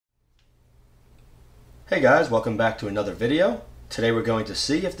Hey guys, welcome back to another video. Today we're going to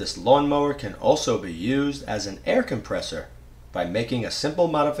see if this lawnmower can also be used as an air compressor by making a simple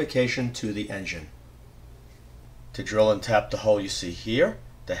modification to the engine. To drill and tap the hole you see here,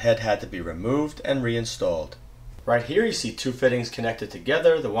 the head had to be removed and reinstalled. Right here you see two fittings connected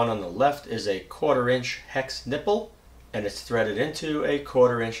together. The one on the left is a 1/4 inch hex nipple and it's threaded into a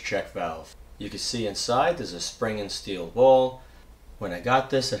 1/4 inch check valve. You can see inside there's a spring and steel ball. When I got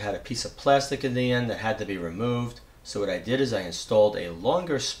this, it had a piece of plastic in the end that had to be removed. So what I did is I installed a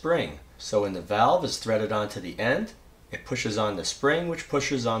longer spring. So when the valve is threaded onto the end, it pushes on the spring which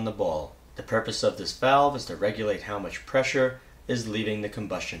pushes on the ball. The purpose of this valve is to regulate how much pressure is leaving the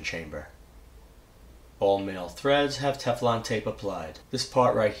combustion chamber. All male threads have Teflon tape applied. This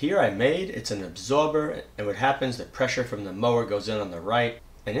part right here I made, it's an absorber, and what happens, the pressure from the mower goes in on the right,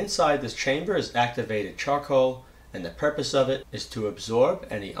 and inside this chamber is activated charcoal, and the purpose of it is to absorb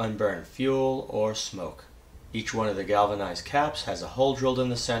any unburned fuel or smoke. Each one of the galvanized caps has a hole drilled in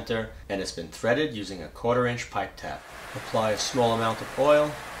the center and it's been threaded using a 1/4 inch pipe tap. Apply a small amount of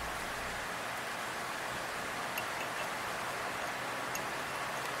oil.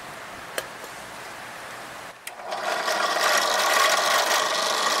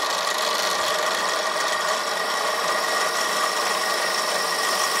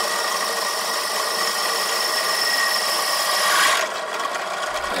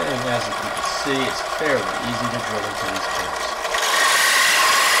 And as you can see, it's fairly easy to drill into these caps.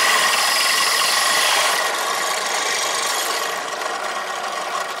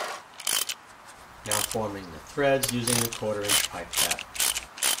 Now forming the threads using the 1/4 inch pipe tap.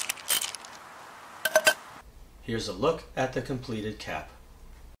 Here's a look at the completed cap.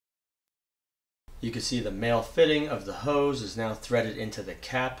 You can see the male fitting of the hose is now threaded into the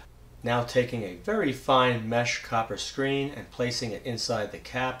cap. Now taking a very fine mesh copper screen and placing it inside the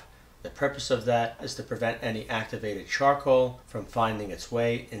cap. The purpose of that is to prevent any activated charcoal from finding its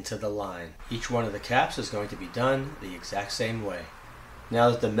way into the line. Each one of the caps is going to be done the exact same way.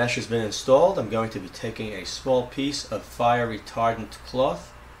 Now that the mesh has been installed, I'm going to be taking a small piece of fire retardant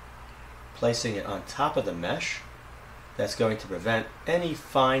cloth, placing it on top of the mesh. That's going to prevent any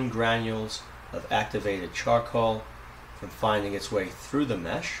fine granules of activated charcoal from finding its way through the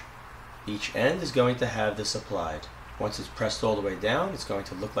mesh. Each end is going to have this applied. Once it's pressed all the way down, it's going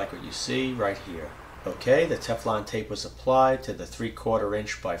to look like what you see right here. Okay, the Teflon tape was applied to the 3/4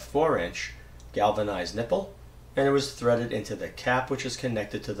 inch by 4 inch galvanized nipple, and it was threaded into the cap which is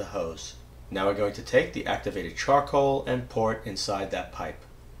connected to the hose. Now we're going to take the activated charcoal and pour it inside that pipe.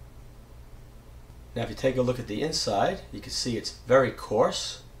 Now if you take a look at the inside, you can see it's very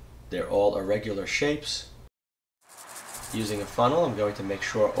coarse. They're all irregular shapes. Using a funnel, I'm going to make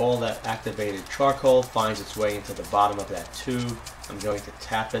sure all that activated charcoal finds its way into the bottom of that tube. I'm going to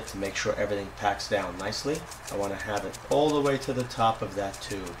tap it to make sure everything packs down nicely. I want to have it all the way to the top of that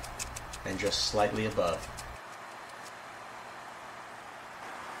tube and just slightly above.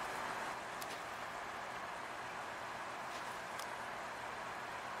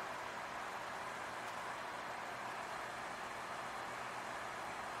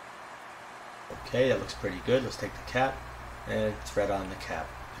 Okay, that looks pretty good. Let's take the cap and thread on the cap.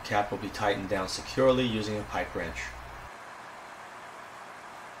 The cap will be tightened down securely using a pipe wrench.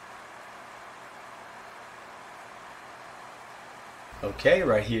 Okay,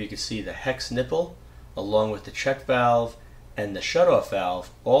 right here you can see the hex nipple along with the check valve and the shutoff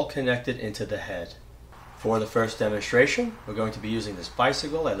valve all connected into the head. For the first demonstration, we're going to be using this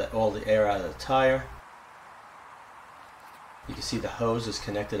bicycle. I let all the air out of the tire. You can see the hose is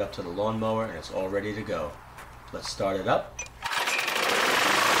connected up to the lawnmower and it's all ready to go. Let's start it up. When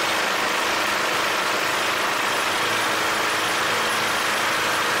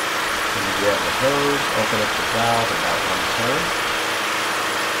you grab the hose, open up the valve about 1 turn.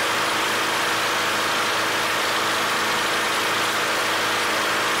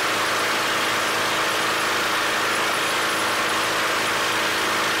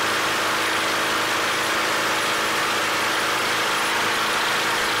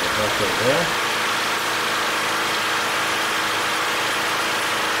 Okay, there.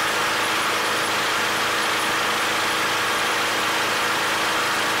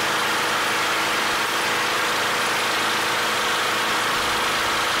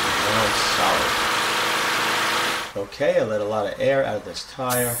 Now it's solid. Okay, I let a lot of air out of this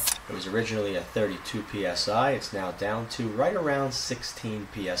tire. It was originally at 32 psi. It's now down to right around 16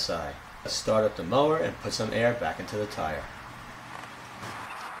 psi. Let's start up the mower and put some air back into the tire.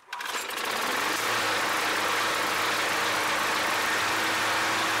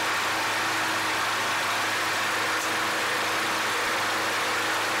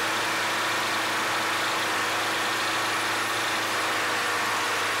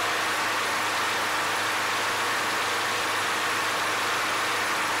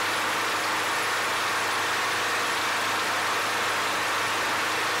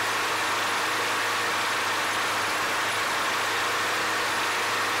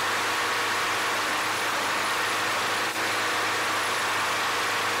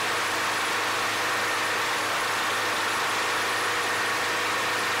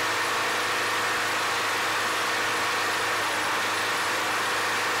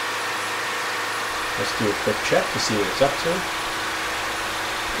 Let's do a quick check to see what it's up to.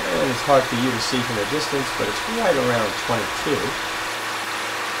 And it's hard for you to see from a distance, but it's right around 22.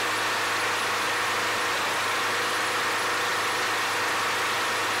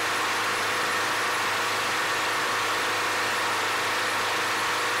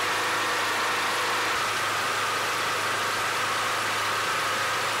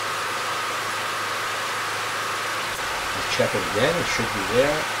 Let's check it again. It should be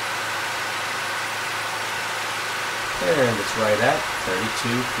there. And it's right at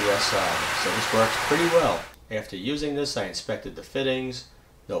 32 psi. So this works pretty well. After using this, I inspected the fittings.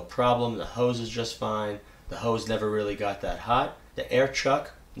 No problem. The hose is just fine. The hose never really got that hot. The air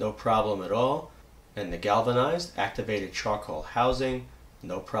chuck, no problem at all. And the galvanized activated charcoal housing,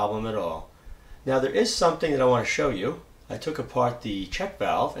 no problem at all. Now there is something that I want to show you. I took apart the check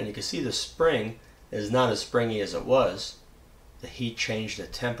valve, and you can see the spring is not as springy as it was. The heat changed the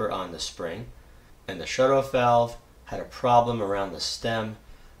temper on the spring. And the shutoff valve had a problem around the stem.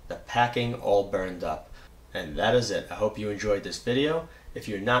 The packing all burned up. And that is it. I hope you enjoyed this video. If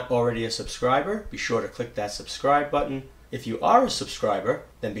you're not already a subscriber, be sure to click that subscribe button. If you are a subscriber,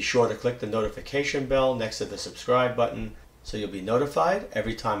 then be sure to click the notification bell next to the subscribe button so you'll be notified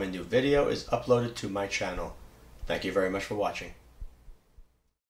every time a new video is uploaded to my channel. Thank you very much for watching.